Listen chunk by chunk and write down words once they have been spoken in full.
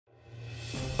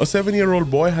A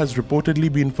 7-year-old boy has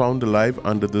reportedly been found alive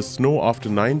under the snow after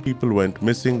 9 people went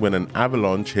missing when an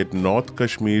avalanche hit North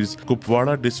Kashmir's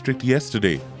Kupwara district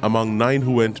yesterday. Among 9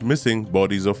 who went missing,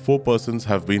 bodies of 4 persons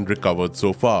have been recovered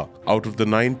so far. Out of the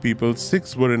 9 people,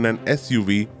 6 were in an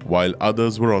SUV while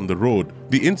others were on the road.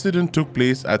 The incident took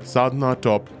place at Sadhna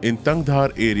top in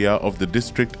Tangdhar area of the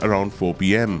district around 4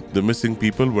 p.m. The missing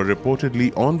people were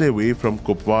reportedly on their way from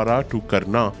Kupwara to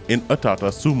Karnah in a Tata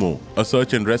Sumo. A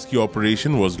search and rescue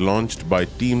operation was launched by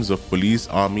teams of police,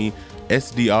 army,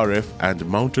 SDRF and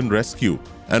mountain rescue.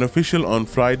 An official on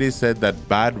Friday said that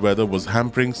bad weather was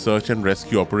hampering search and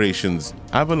rescue operations.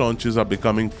 Avalanches are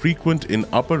becoming frequent in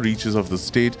upper reaches of the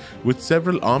state, with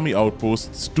several army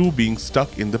outposts too being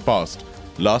stuck in the past.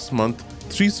 Last month,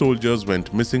 3 soldiers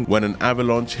went missing when an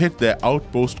avalanche hit their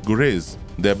outpost Gurez.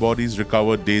 Their bodies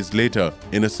recovered days later.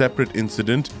 In a separate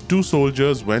incident, 2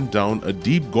 soldiers went down a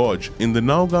deep gorge in the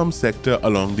Naugam sector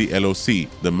along the LOC.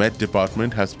 The Met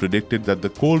Department has predicted that the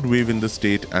cold wave in the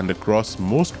state and across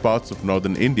most parts of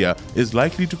northern India is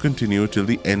likely to continue till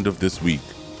the end of this week.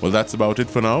 Well, that's about it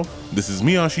for now. This is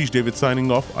me, Ashish David,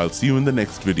 signing off. I'll see you in the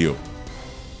next video.